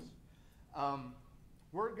talking fast.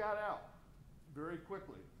 Word got out very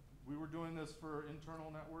quickly. We were doing this for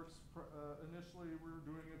internal networks initially. We were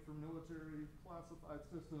doing it for military classified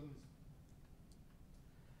systems.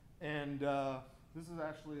 And this is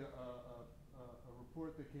actually a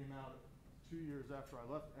report that came out 2 years after I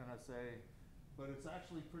left NSA, but it's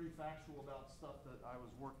actually pretty factual about stuff that I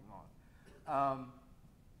was working on.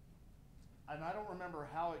 And I don't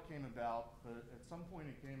remember how it came about, but at some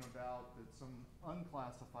point it came about that some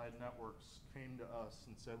unclassified networks came to us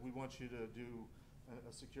and said, we want you to do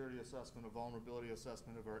a security assessment, a vulnerability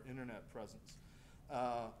assessment of our internet presence.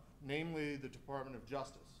 Namely, the Department of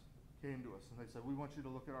Justice came to us and they said, we want you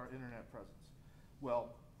to look at our internet presence.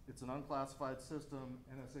 Well, it's an unclassified system.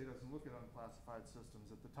 NSA doesn't look at unclassified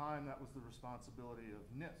systems. At the time, that was the responsibility of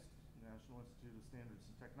NIST, National Institute of Standards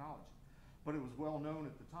and Technology. But it was well known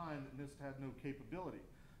at the time that NIST had no capability.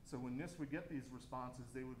 So when NIST would get these responses,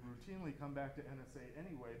 they would routinely come back to NSA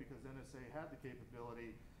anyway because NSA had the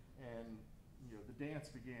capability and the dance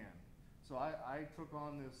began. So I took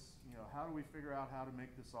on this, how do we figure out how to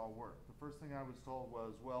make this all work? The first thing I was told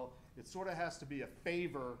was, well, it sort of has to be a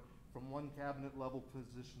favor from one cabinet level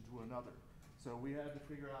position to another. So we had to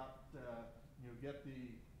figure out, get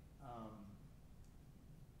the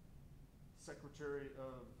Secretary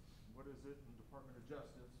of, what is it, in Department of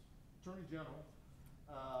Justice, Attorney General,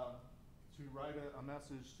 to write a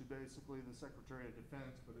message to basically the Secretary of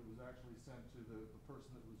Defense, but it was actually sent to the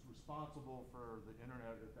person that was responsible for the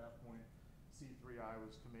internet at that point. C3I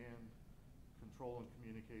was Command, Control and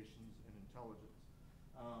Communications and Intelligence.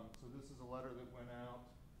 So this is a letter that went out,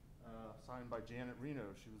 signed by Janet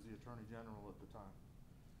Reno. She was the Attorney General at the time.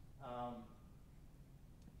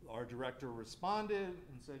 Our director responded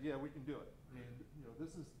and said, yeah, we can do it. I mean,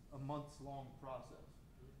 this is a months-long process.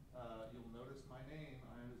 You'll notice my name,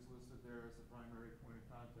 I was listed there as the primary point of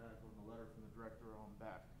contact on the letter from the director on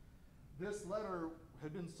back. This letter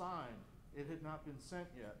had been signed. It had not been sent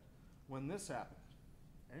yet when this happened.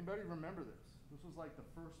 Anybody remember this? This was like the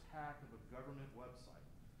first hack of a government website.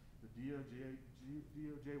 The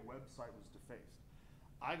DOJ website was defaced.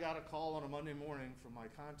 I got a call on a Monday morning from my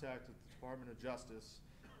contact at the Department of Justice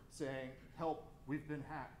saying, help, we've been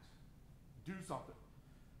hacked. Do something.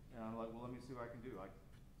 And I'm like, well, let me see what I can do. I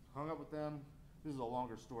hung up with them. This is a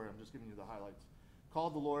longer story. I'm just giving you the highlights.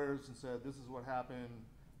 Called the lawyers and said, this is what happened.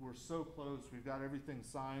 We're so close. We've got everything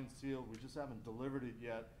signed, sealed. We just haven't delivered it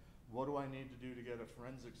yet. What do I need to do to get a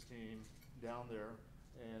forensics team down there?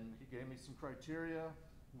 And he gave me some criteria.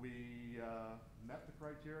 We met the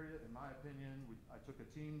criteria, in my opinion. I took a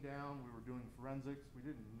team down. We were doing forensics. We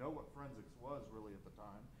didn't know what forensics was really at the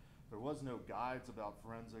time. There was no guides about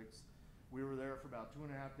forensics. We were there for about 2.5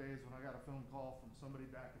 days when I got a phone call from somebody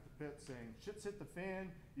back at the pit saying, shit's hit the fan.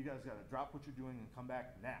 You guys got to drop what you're doing and come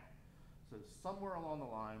back now. So somewhere along the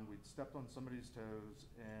line, we'd stepped on somebody's toes,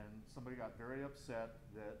 and somebody got very upset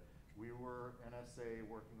that we were NSA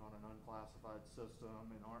working on an unclassified system,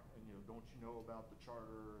 and don't you know about the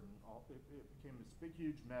charter, and all. It became this big,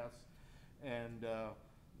 huge mess. And a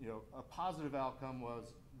positive outcome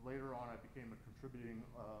was later on I became a contributing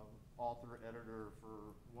author, editor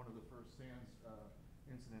for one of the first SANS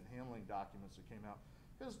incident handling documents that came out.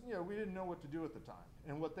 Because we didn't know what to do at the time.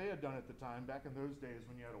 And what they had done at the time, back in those days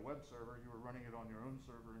when you had a web server, you were running it on your own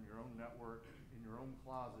server, in your own network, in your own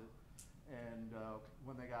closet. And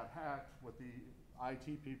when they got hacked, what the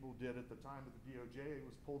IT people did at the time at the DOJ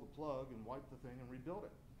was pull the plug and wipe the thing and rebuild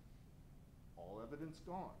it. All evidence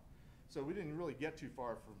gone. So we didn't really get too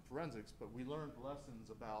far from forensics, but we learned lessons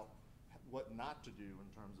about what not to do in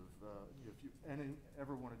terms of if you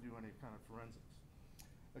ever want to do any kind of forensics.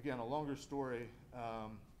 Again, a longer story,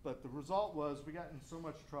 but the result was we got in so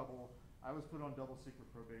much trouble. I was put on double secret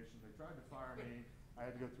probation. They tried to fire me. I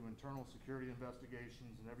had to go through internal security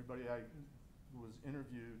investigations, and everybody that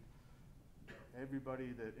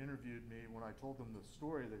interviewed me, when I told them the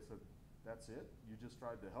story, they said, that's it? You just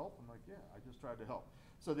tried to help? I'm like, yeah, I just tried to help.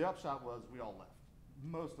 So the upshot was we all left.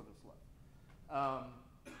 Most of us left.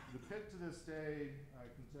 The pit to this day, I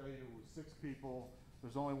can tell you, was 6 people.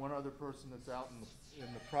 There's only one other person that's out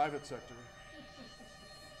in the private sector.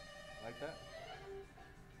 Like that?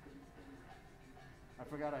 I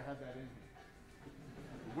forgot I had that in here.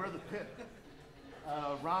 We're the pit.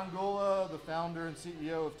 Ron Gola, the founder and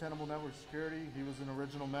CEO of Tenable Network Security, he was an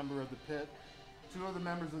original member of the pit. 2 other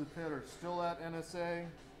members of the pit are still at NSA,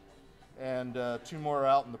 and 2 more are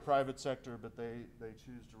out in the private sector, but they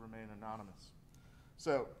choose to remain anonymous.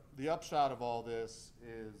 So the upshot of all this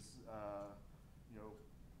is,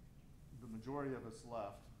 the majority of us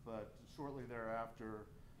left, but shortly thereafter,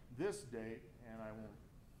 this date, and I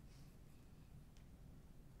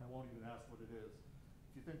won't even ask what it is.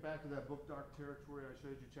 If you think back to that book, Dark Territory, I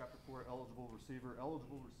showed you chapter 4, Eligible Receiver.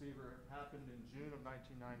 Eligible Receiver happened in June of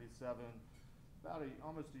 1997, about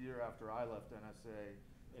almost a year after I left NSA,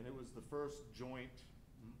 and it was the first joint,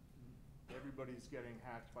 everybody's getting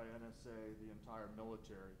hacked by NSA, the entire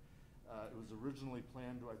military. It was originally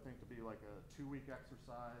planned to, I think, to be like a 2-week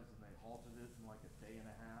exercise, and they halted it in like a day and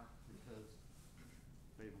a half because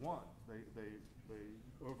they'd won. They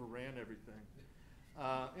overran everything.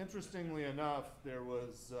 Interestingly enough, there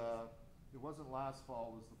was, it wasn't last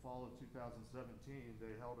fall, it was the fall of 2017,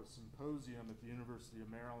 they held a symposium at the University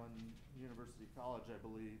of Maryland, University College, I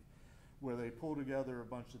believe, where they pulled together a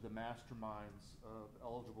bunch of the masterminds of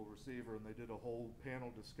Eligible Receiver, and they did a whole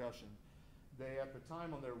panel discussion. They, at the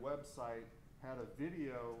time on their website, had a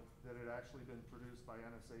video that had actually been produced by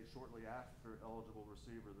NSA shortly after Eligible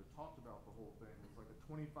Receiver that talked about the whole thing. It was like a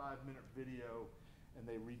 25-minute video, and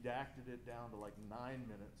they redacted it down to like 9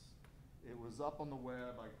 minutes. It was up on the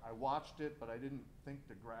web. I watched it, but I didn't think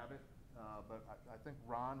to grab it. But I think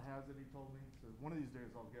Ron has it, he told me. So one of these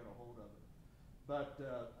days I'll get a hold of it. But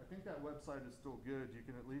I think that website is still good. You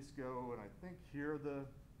can at least go and I think hear the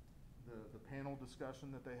panel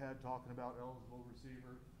discussion that they had talking about eligible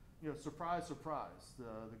receiver. You know, surprise, surprise,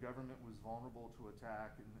 the government was vulnerable to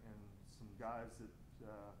attack, and some guys that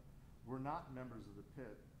were not members of the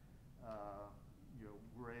pit, you know,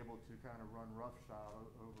 were able to kind of run roughshod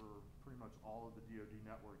over pretty much all of the DoD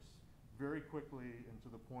networks very quickly, and to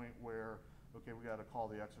the point where, okay, we got to call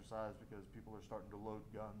the exercise because people are starting to load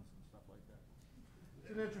guns and stuff like that.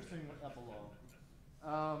 It's an interesting epilogue.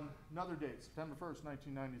 Another date, September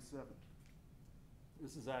 1st, 1997.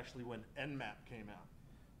 This is actually when Nmap came out,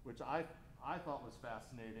 which I thought was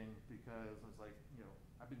fascinating because I was like, you know,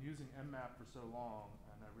 I've been using Nmap for so long,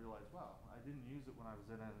 and I realized, wow, I didn't use it when I was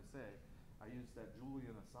at NSA. I used that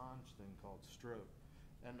Julian Assange thing called Stroke.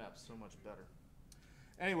 Nmap's so much better.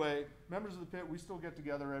 Anyway, members of the pit, we still get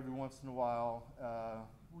together every once in a while.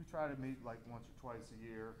 We try to meet like once or twice a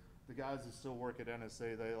year. The guys that still work at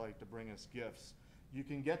NSA, they like to bring us gifts. You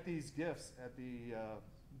can get these gifts at the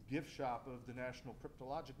gift shop of the National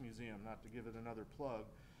Cryptologic Museum, not to give it another plug,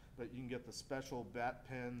 but you can get the special bat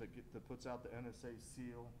pen that puts out the NSA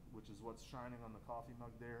seal, which is what's shining on the coffee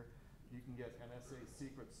mug there. You can get NSA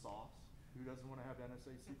secret sauce. Who doesn't want to have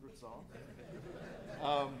NSA secret sauce?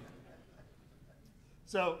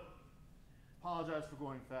 So, apologize for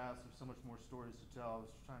going fast. There's so much more stories to tell. I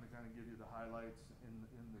was trying to kind of give you the highlights in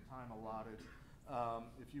the time allotted.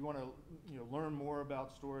 If you want to learn more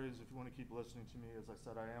about stories, if you want to keep listening to me, as I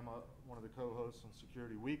said, I am one of the co-hosts on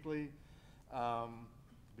Security Weekly.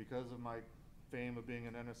 Because of my fame of being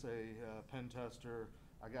an NSA pen tester,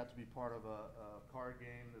 I got to be part of a card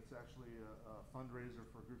game that's actually a fundraiser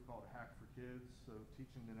for a group called Hack for Kids, so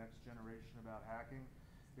teaching the next generation about hacking.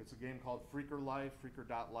 It's a game called Freaker.life,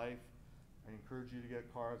 freaker.life. I encourage you to get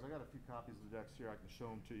cards. I got a few copies of the decks here. I can show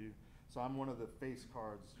them to you. So I'm one of the face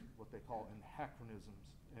cards, what they call anachronisms.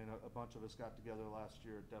 And a bunch of us got together last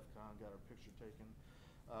year at DEF CON, got our picture taken.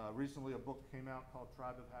 Recently a book came out called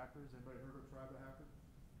Tribe of Hackers. Anybody heard of Tribe of Hackers?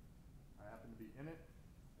 I happen to be in it.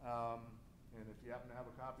 And if you happen to have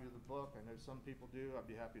a copy of the book, I know some people do, I'd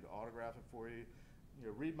be happy to autograph it for you.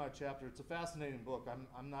 Read my chapter. It's a fascinating book.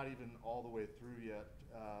 I'm not even all the way through yet.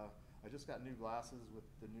 I just got new glasses with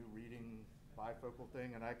the new reading bifocal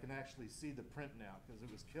thing, and I can actually see the print now because it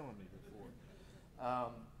was killing me before.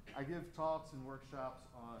 I give talks and workshops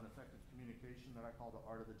on effective communication that I call the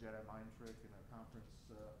Art of the Jedi Mind Trick, and a conference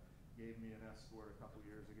gave me an escort a couple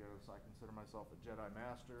years ago, so I consider myself a Jedi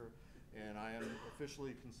Master, and I am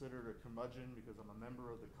officially considered a curmudgeon because I'm a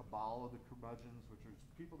member of the cabal of the curmudgeons, which are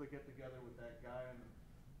people that get together with that guy and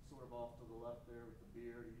sort of off to the left there with the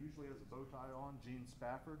beard. He usually has a bow tie on, Gene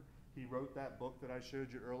Spafford. He wrote that book that I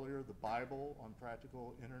showed you earlier, The Bible on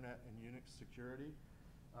Practical Internet and Unix Security.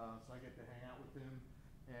 So I get to hang out with him.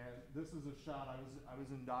 And this is a shot. I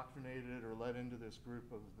was indoctrinated or led into this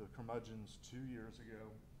group of the curmudgeons 2 years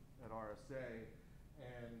ago at RSA.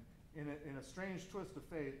 And in a strange twist of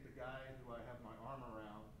fate, the guy who I have my arm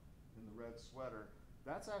around in the red sweater,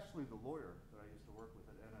 that's actually the lawyer that I used to work with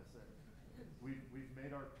at NSA. We've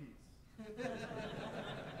made our peace.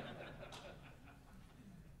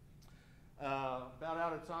 About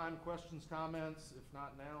out of time, questions, comments. If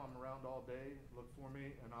not now, I'm around all day. Look for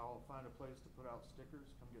me, and I'll find a place to put out stickers.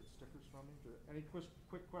 Come get stickers from me. Any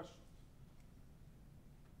quick questions?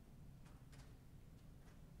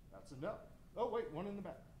 That's a no. Oh, wait, one in the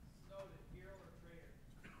back. Snowden, hero or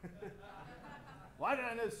traitor? Why did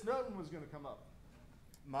I know Snowden was going to come up?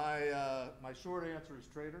 My short answer is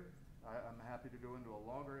traitor. I'm happy to go into a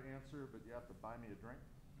longer answer, but you have to buy me a drink.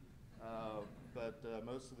 But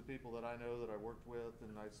most of the people that I know that I worked with,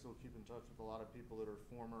 and I still keep in touch with a lot of people that are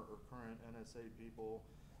former or current NSA people,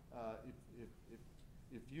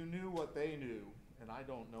 if you knew what they knew, and I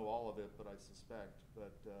don't know all of it, but I suspect,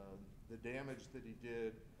 but the damage that he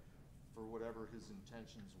did for whatever his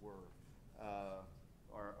intentions were,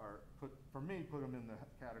 for me, put him in the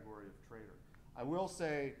category of traitor. I will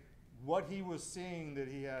say what he was seeing that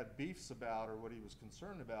he had beefs about or what he was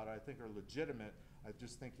concerned about, I think are legitimate. I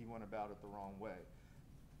just think he went about it the wrong way.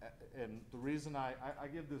 And the reason I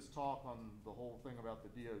give this talk on the whole thing about the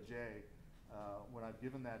DOJ, when I've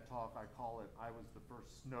given that talk, I call it, I was the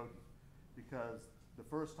first Snowden. Because the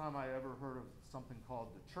first time I ever heard of something called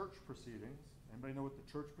the church proceedings, anybody know what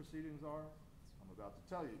the church proceedings are? I'm about to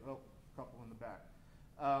tell you. Oh, a couple in the back.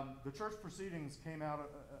 The church proceedings came out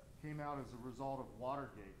as a result of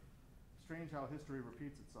Watergate. Strange how history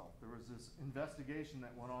repeats itself. There was this investigation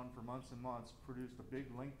that went on for months and months, produced a big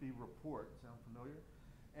lengthy report, sound familiar?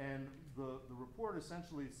 And the report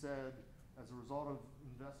essentially said, as a result of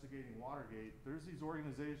investigating Watergate, there's these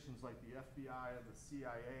organizations like the FBI, the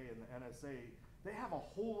CIA, and the NSA. They have a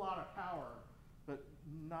whole lot of power, but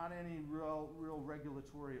not any real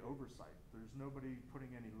regulatory oversight. There's nobody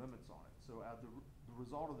putting any limits on it. So the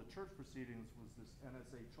result of the church proceedings was this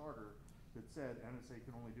NSA charter that said NSA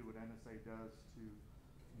can only do what NSA does to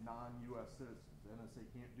non-US citizens. NSA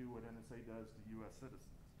can't do what NSA does to US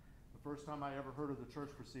citizens. The first time I ever heard of the church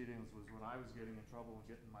proceedings was when I was getting in trouble and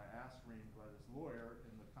getting my ass reamed by this lawyer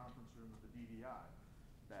in the conference room of the DDI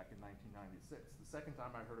back in 1996. The second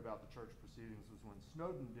time I heard about the church proceedings was when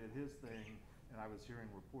Snowden did his thing, and I was hearing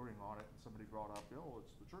reporting on it, and somebody brought up, oh,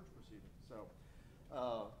 it's the church proceedings. So,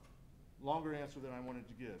 longer answer than I wanted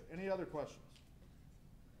to give. Any other questions?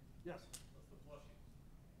 Yes? What's the plushie?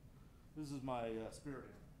 This is my spirit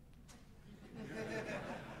animal.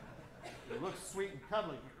 It looks sweet and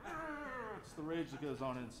cuddly. It's the rage that goes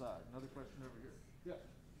on inside. Another question over here. Yeah.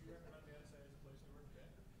 Do you recommend the NSA as a place to work today?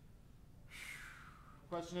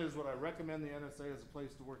 Question is, would I recommend the NSA as a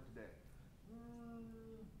place to work today?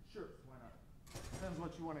 Sure, why not? Depends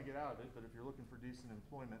what you want to get out of it, but if you're looking for decent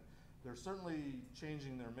employment, they're certainly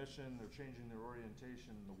changing their mission, they're changing their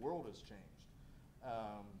orientation, the world has changed.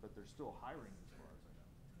 But they're still hiring as far as I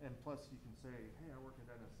know. And plus you can say, hey, I work at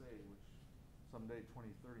NSA, which someday, 20,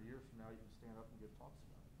 30 years from now, you can stand up and give talks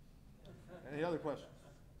about it. Any other questions?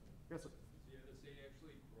 Yes, sir. Is the NSA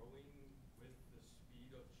actually growing with the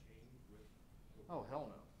speed of change with the Oh,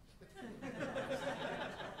 hell no.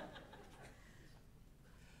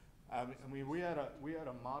 I mean, we had a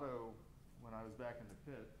motto when I was back in the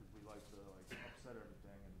pit, because we like to upset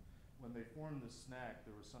everything. And when they formed the SNAC,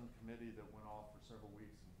 there was some committee that went off for several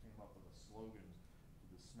weeks and came up with a slogan for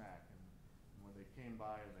the SNAC. And when they came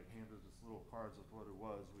by and they handed us little cards with what it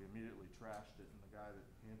was, we immediately trashed it. And the guy that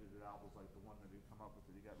handed it out was like the one that had come up with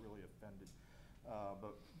it. He got really offended.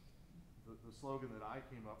 But the slogan that I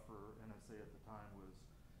came up for NSA at the time was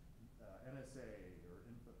NSA, or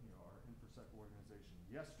our InfoSec organization,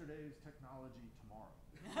 yesterday's technology tomorrow.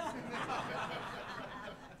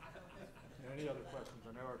 Any other questions?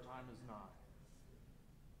 I know our time is 9.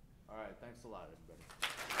 All right, thanks a lot, everybody.